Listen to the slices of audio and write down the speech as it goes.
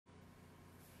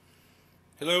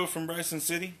Hello from Bryson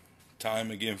City.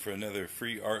 Time again for another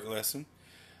free art lesson.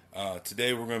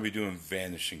 Today we're going to be doing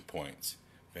vanishing points.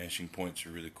 Vanishing points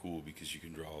are really cool because you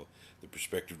can draw the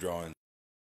perspective drawings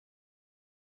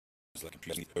like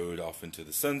a road off into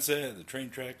the sunset, the train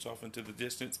tracks off into the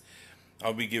distance.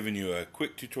 I'll be giving you a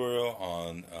quick tutorial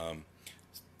on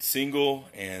single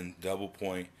and double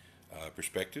point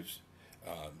perspectives.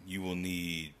 You will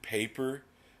need paper,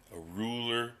 a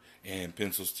ruler, and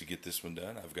pencils to get this one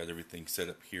done. I've got everything set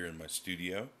up here in my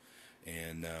studio,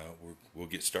 and we'll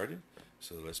get started.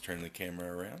 So let's turn the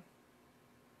camera around.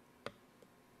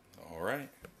 All right.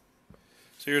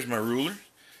 So here's my ruler.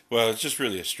 Well, it's just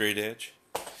really a straight edge,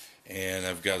 and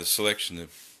I've got a selection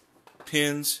of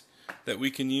pens that we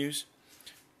can use.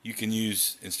 You can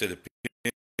use, instead of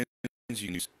pens, you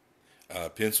can use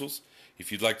pencils.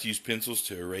 If you'd like to use pencils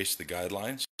to erase the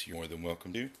guidelines, you're more than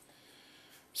welcome to.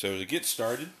 So to get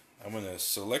started, I'm going to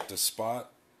select a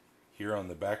spot here on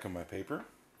the back of my paper.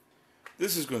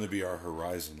 This is going to be our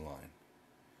horizon line.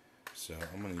 So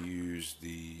I'm going to use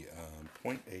the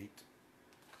 0.8.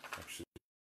 Actually,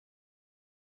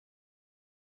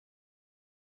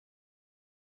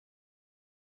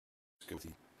 let's go with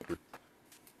the.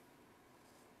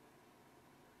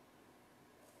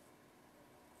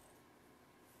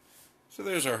 So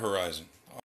there's our horizon,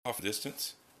 off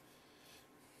distance.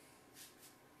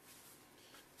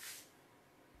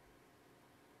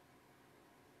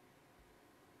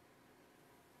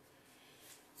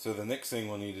 So the next thing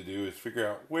we'll need to do is figure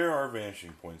out where our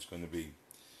vanishing point is going to be.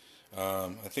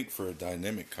 I think for a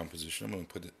dynamic composition, I'm going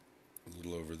to put it a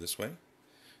little over this way.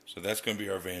 So that's going to be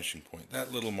our vanishing point,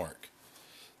 that little mark.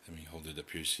 Let me hold it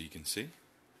up here so you can see.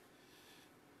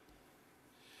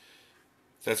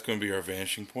 That's going to be our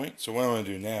vanishing point. So what I'm going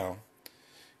to do now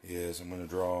is I'm going to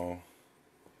draw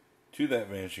to that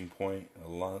vanishing point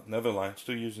another line,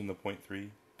 still using the 0.3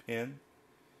 pen.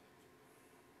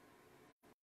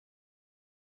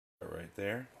 Right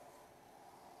there.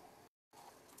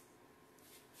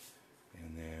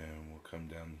 And then we'll come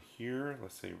down here,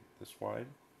 let's say this wide.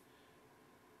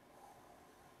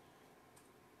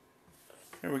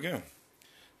 There we go.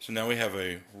 So now we have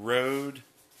a road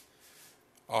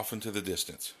off into the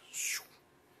distance.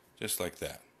 Just like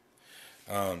that.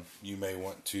 You may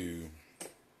want to,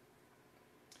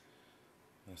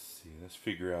 let's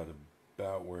figure out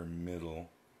about where middle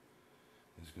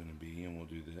is going to be, and we'll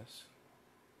do this.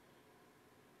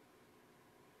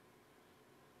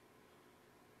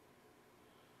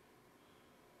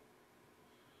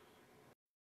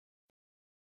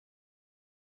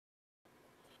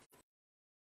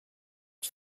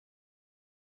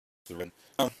 The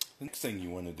next thing you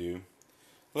want to do,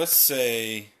 let's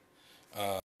say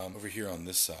over here on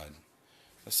this side,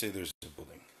 let's say there's a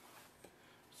building.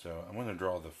 So I'm going to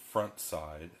draw the front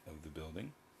side of the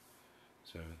building.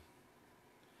 So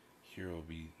here will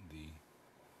be the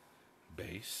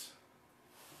base,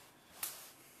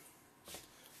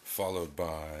 followed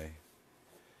by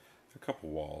a couple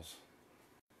walls,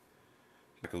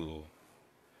 like a little,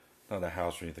 not a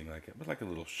house or anything like it, but like a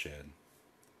little shed.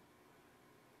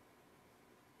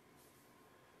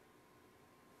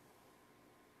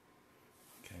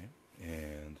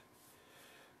 And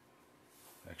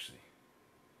actually,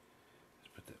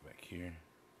 let's put that back here.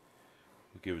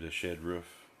 We'll give it a shed roof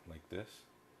like this.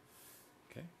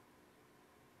 Okay.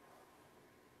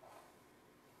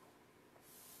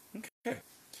 Okay.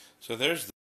 So there's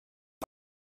the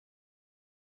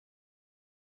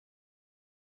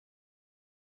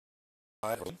so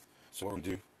what we're going to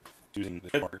do, using the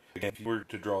red marker, again, if you were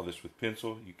to draw this with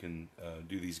pencil, you can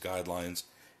do these guidelines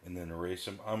and then erase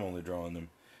them. I'm only drawing them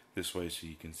this way so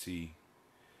you can see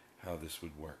how this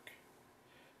would work.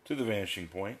 To the vanishing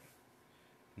point,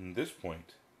 and this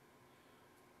point,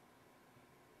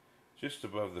 just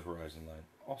above the horizon line,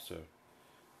 also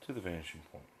to the vanishing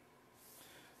point.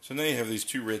 So now you have these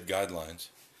two red guidelines,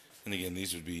 and again,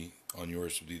 these would be, on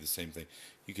yours would be the same thing.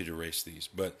 You could erase these,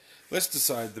 but let's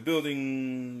decide the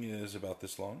building is about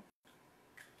this long.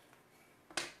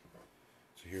 So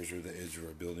here's where the edge of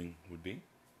our building would be.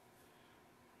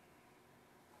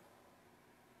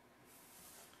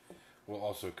 We'll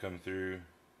also come through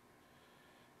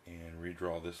and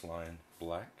redraw this line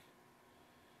black.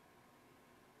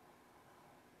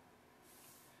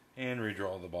 And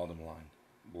redraw the bottom line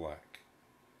black.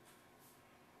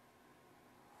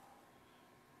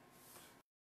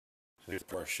 So here's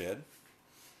our shed.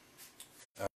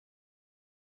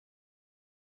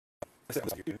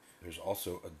 There's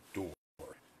also a door.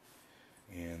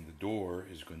 And the door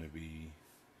is going to be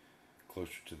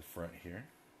closer to the front here.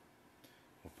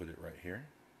 We'll put it right here.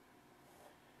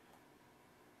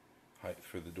 height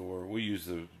for the door. We'll use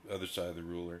the other side of the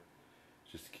ruler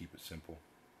just to keep it simple.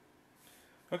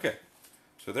 Okay,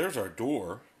 so there's our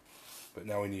door, but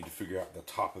now we need to figure out the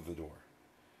top of the door.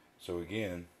 So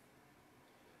again,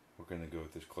 we're going to go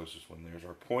with this closest one. There's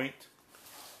our point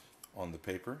on the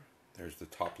paper. There's the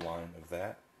top line of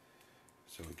that.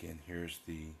 So again, here's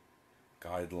the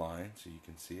guideline so you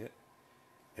can see it.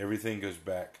 Everything goes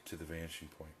back to the vanishing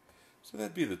point. So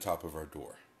that'd be the top of our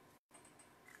door.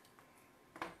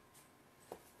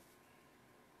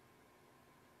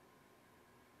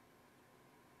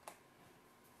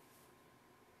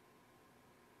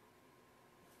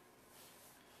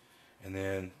 And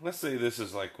then let's say this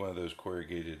is like one of those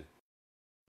corrugated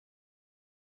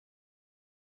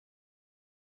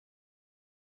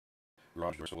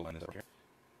garage doors. So we'll line this up here.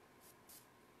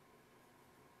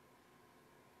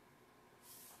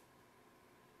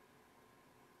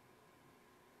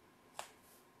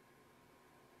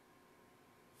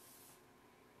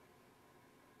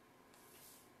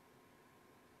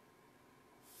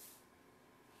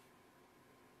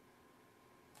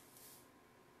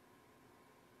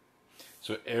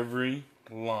 So every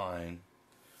line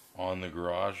on the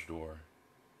garage door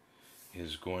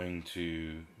is going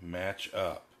to match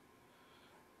up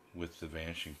with the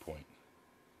vanishing point.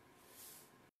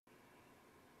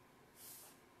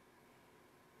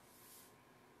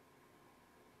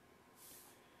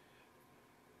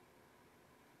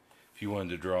 If you wanted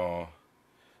to draw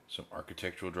some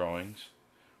architectural drawings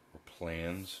or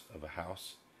plans of a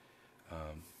house,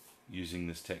 using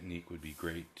this technique would be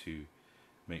great to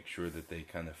make sure that they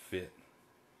kind of fit.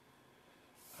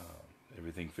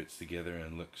 Everything fits together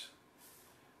and looks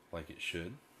like it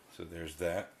should. So there's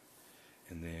that.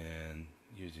 And then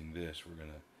using this, we're going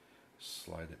to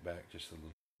slide it back just a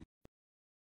little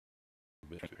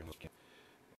bit.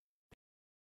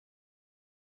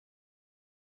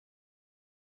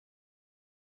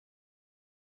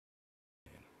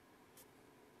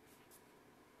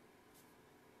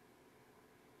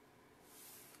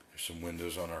 There's some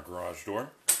windows on our garage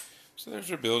door. So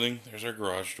there's our building, there's our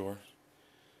garage door.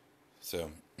 So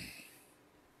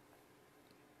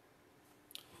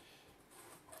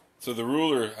the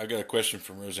ruler, I got a question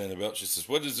from Rosanna Belt. She says,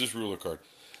 what is this ruler card?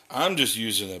 I'm just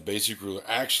using a basic ruler.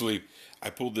 Actually, I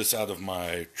pulled this out of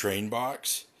my train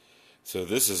box. So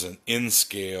this is an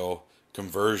in-scale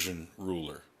conversion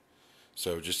ruler.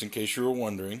 So just in case you were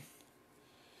wondering,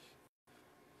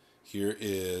 here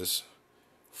is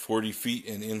 40 feet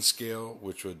in scale,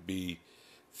 which would be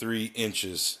 3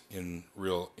 inches in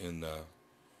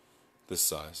this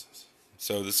size.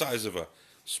 So the size of a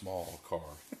small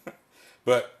car.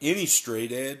 But any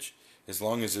straight edge, as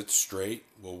long as it's straight,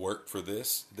 will work for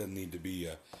this. It doesn't need to be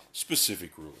a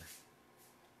specific ruler.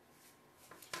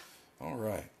 All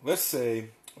right. Let's say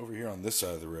over here on this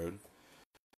side of the road,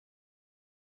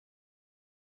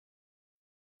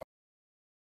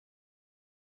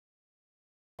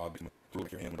 I'll be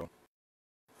your hand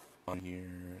on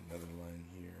here, another line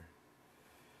here.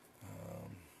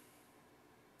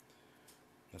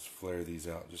 Let's flare these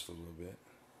out just a little bit.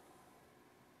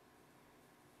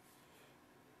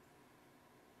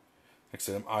 Like I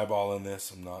said, I'm eyeballing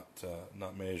this. I'm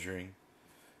not measuring,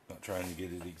 not trying to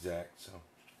get it exact. So,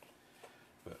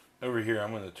 but over here,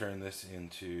 I'm going to turn this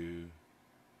into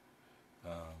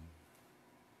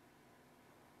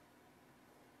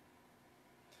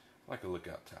like a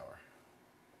lookout tower.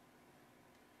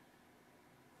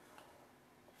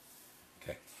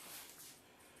 Okay.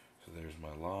 So there's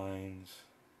my lines.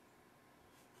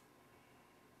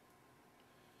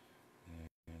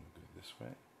 And we'll go this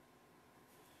way.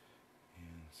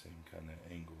 And same kind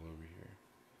of angle over here.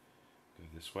 Go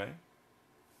this way.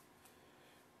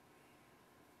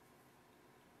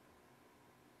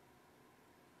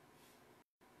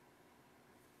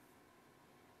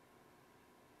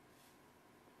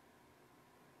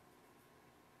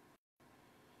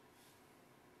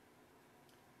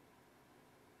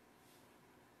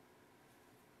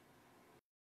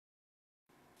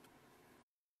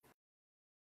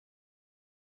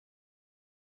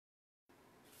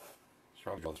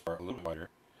 Probably draw this part a little bit wider,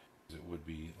 because it would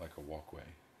be like a walkway.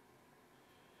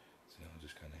 So I'll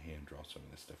just kind of hand draw some of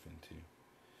this stuff in too.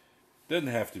 Doesn't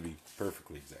have to be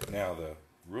perfectly exact. Now the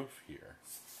roof here,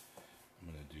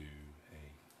 I'm going to do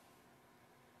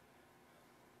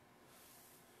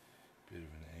a bit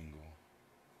of an angle.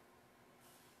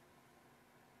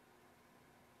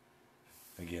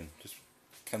 Again, just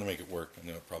kind of make it work. I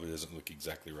know it probably doesn't look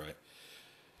exactly right.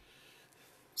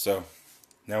 So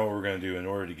now what we're going to do in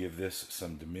order to give this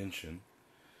some dimension,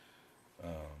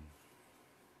 I'm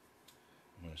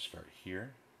going to start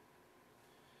here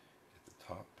at the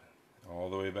top,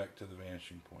 all the way back to the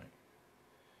vanishing point.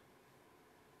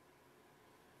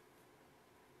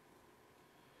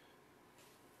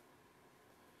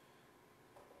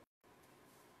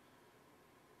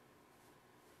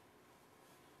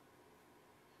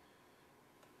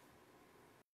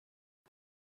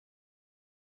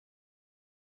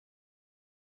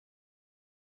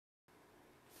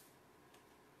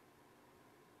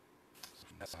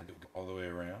 that side go all the way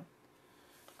around.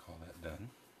 Call that done.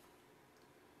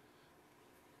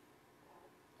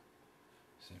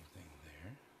 Same thing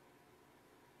there.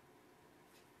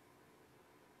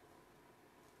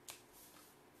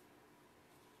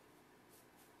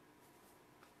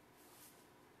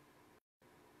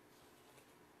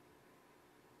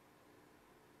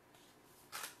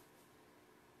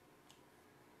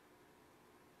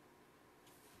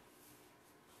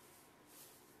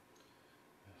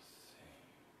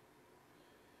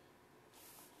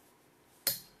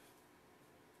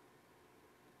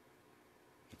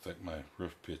 Looks like my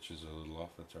roof pitch is a little off.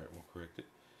 That's alright, we'll correct it.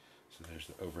 So there's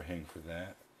the overhang for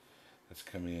that. That's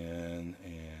coming in,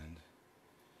 and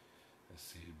let's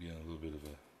see, it'd be on a little bit of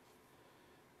a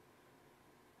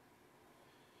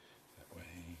that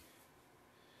way.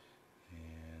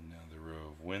 And now the row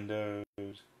of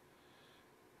windows.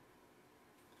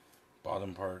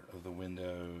 Bottom part of the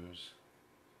windows.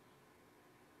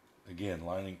 Again,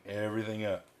 lining everything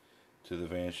up to the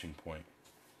vanishing point.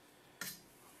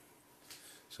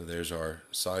 So there's our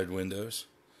side windows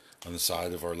on the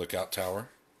side of our lookout tower.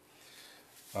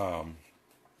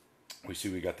 We see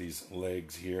we got these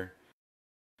legs here.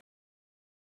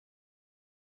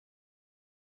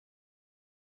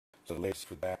 So the legs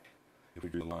for the back, if we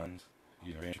drew the lines,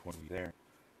 you know, vanishing point would be there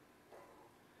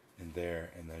and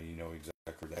there, and then you know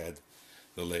exactly where to add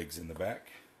the legs in the back,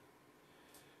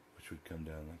 which would come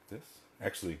down like this.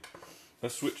 Actually,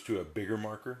 let's switch to a bigger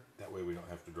marker. That way we don't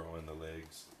have to draw in the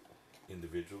legs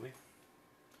individually.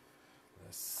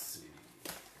 Let's see.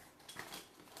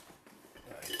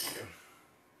 Here we go.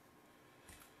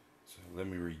 So let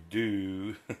me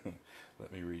redo.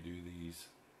 Let me redo these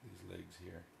legs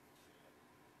here.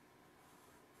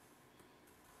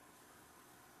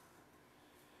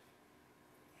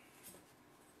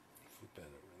 Flip that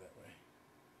over that way.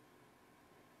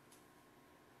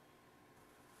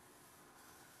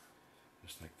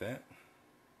 Just like that.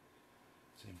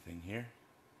 Same thing here.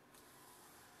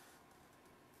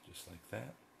 Just like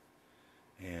that.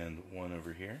 And one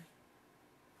over here.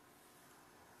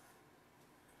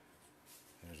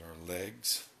 There's our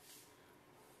legs.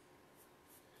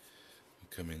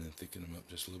 We'll come in and thicken them up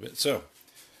just a little bit. So,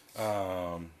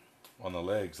 on the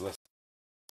legs, let's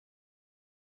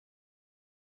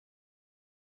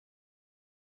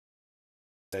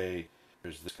say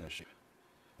there's this kind of shape.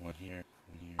 One here,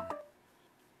 one here,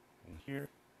 one here,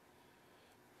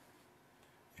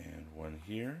 and one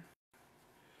here.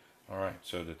 Alright,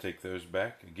 so to take those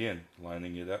back, again,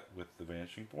 lining it up with the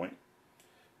vanishing point.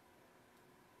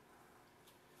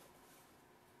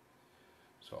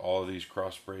 So all of these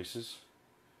cross braces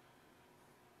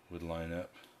would line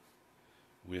up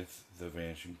with the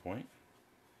vanishing point,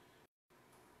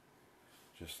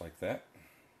 just like that.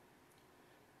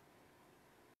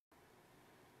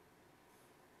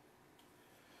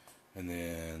 And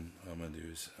then what I'm going to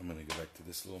do is I'm going to go back to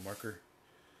this little marker.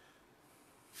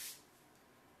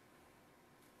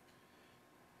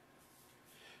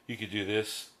 You could do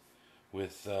this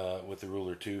with the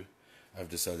ruler too. I've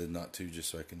decided not to, just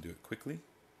so I can do it quickly.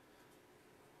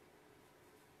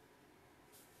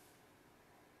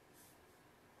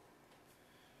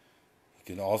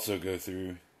 You can also go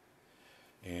through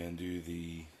and do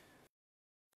the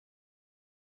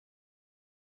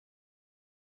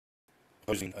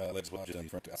opposing legs as well, just on the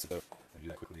front to outside. So I do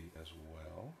that quickly as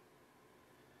well.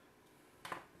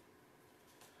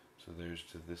 So there's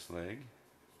to this leg.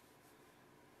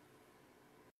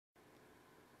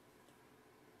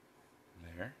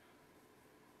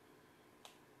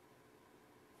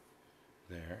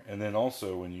 There. And then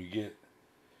also when you get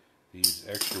these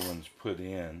extra ones put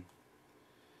in,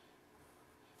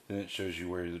 then it shows you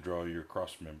where to draw your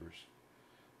cross members.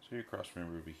 So your cross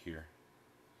member would be here,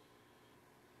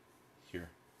 here,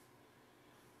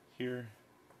 here,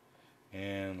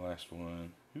 and last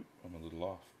one. Oop, I'm a little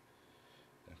off.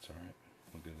 That's alright.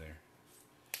 We'll go there.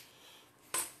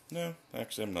 No,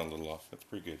 actually I'm not a little off. That's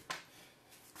pretty good.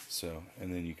 So,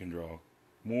 and then you can draw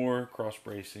more cross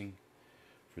bracing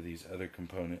for these other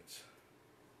components.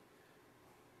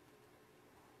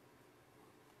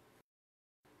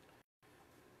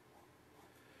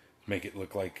 Make it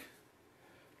look like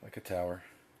a tower.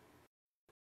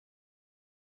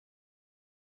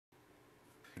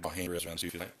 I'll handrails around too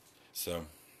if you like. So,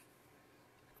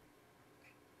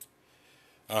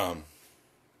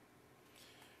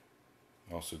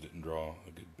 also didn't draw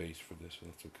a good base for this, so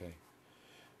that's okay.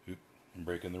 Oop, I'm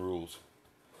breaking the rules.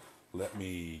 Let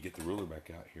me get the ruler back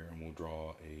out here and we'll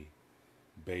draw a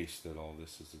base that all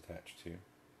this is attached to.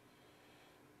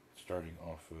 Starting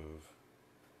off of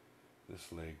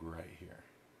this leg right here.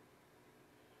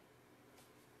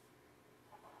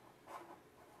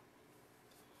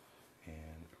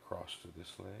 across to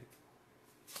this leg.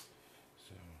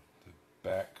 So the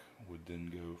back would then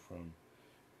go from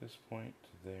this point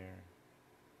to there.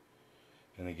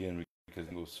 And again, because the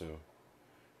angle is so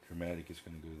dramatic, it's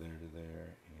going to go there to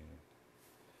there. And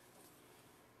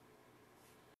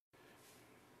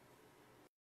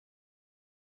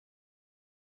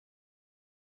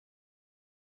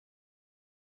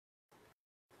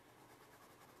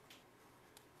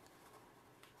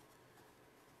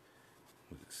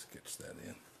we'll just sketch that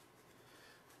in.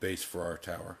 Base for our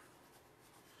tower.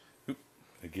 Oop,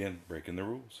 again, breaking the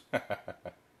rules.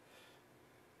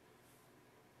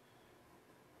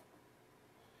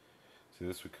 See,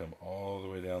 this would come all the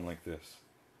way down like this.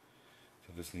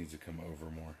 So this needs to come over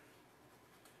more.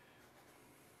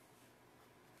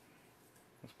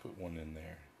 Let's put one in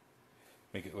there.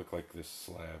 Make it look like this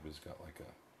slab has got like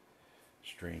a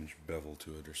strange bevel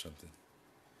to it or something.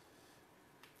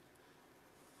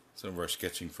 Some of our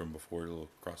sketching from before, a little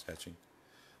cross hatching.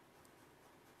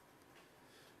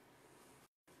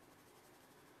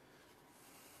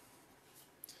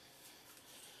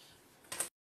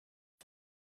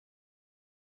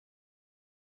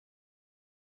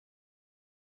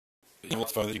 You know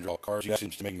what's fun? You can draw cars. You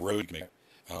seems to make a road. You can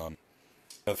make.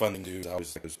 Another fun thing to do is I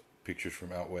always take those pictures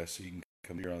from out west, so you can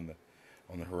come here on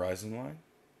the horizon line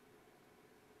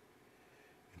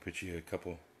and put you a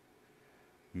couple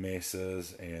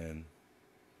mesas and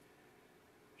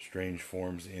strange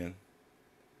forms in.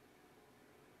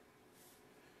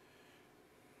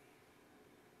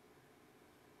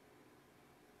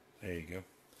 There you go.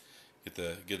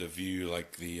 Get a view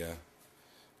like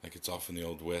like it's off in the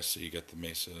old west. So you got the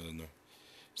mesa and the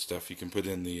stuff. You can put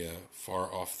in the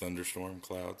far off thunderstorm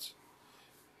clouds.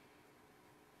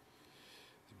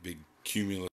 The big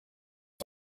cumulus.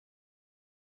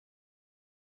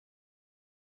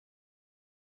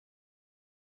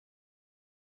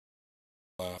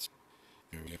 Clouds.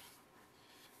 There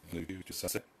we go. Just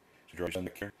sunset. So draw down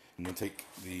here, and then take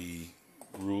the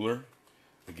ruler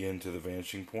again to the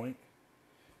vanishing point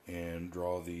and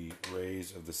draw the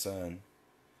rays of the sun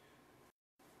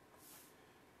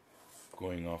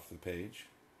going off the page.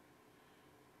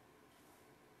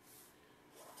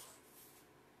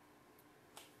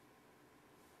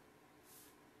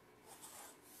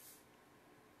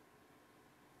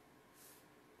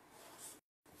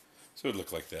 So it would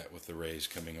look like that with the rays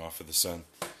coming off of the sun.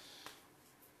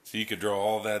 So you could draw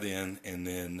all that in and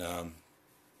then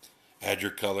add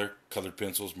your colored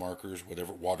pencils, markers,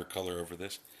 whatever, watercolor over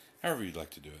this, however you'd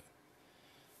like to do it.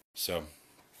 So,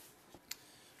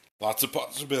 lots of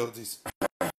possibilities.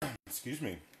 Excuse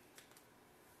me.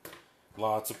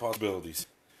 Lots of possibilities.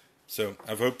 So,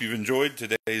 I hope you've enjoyed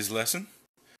today's lesson.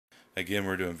 Again,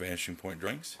 we're doing vanishing point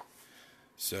drawings.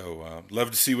 So,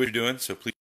 love to see what you're doing, so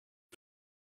please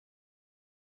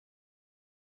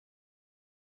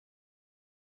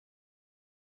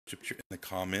in the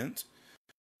comments.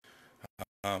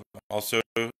 Also,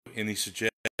 any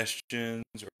suggestions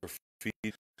or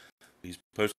feedback, please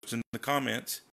post in the comments.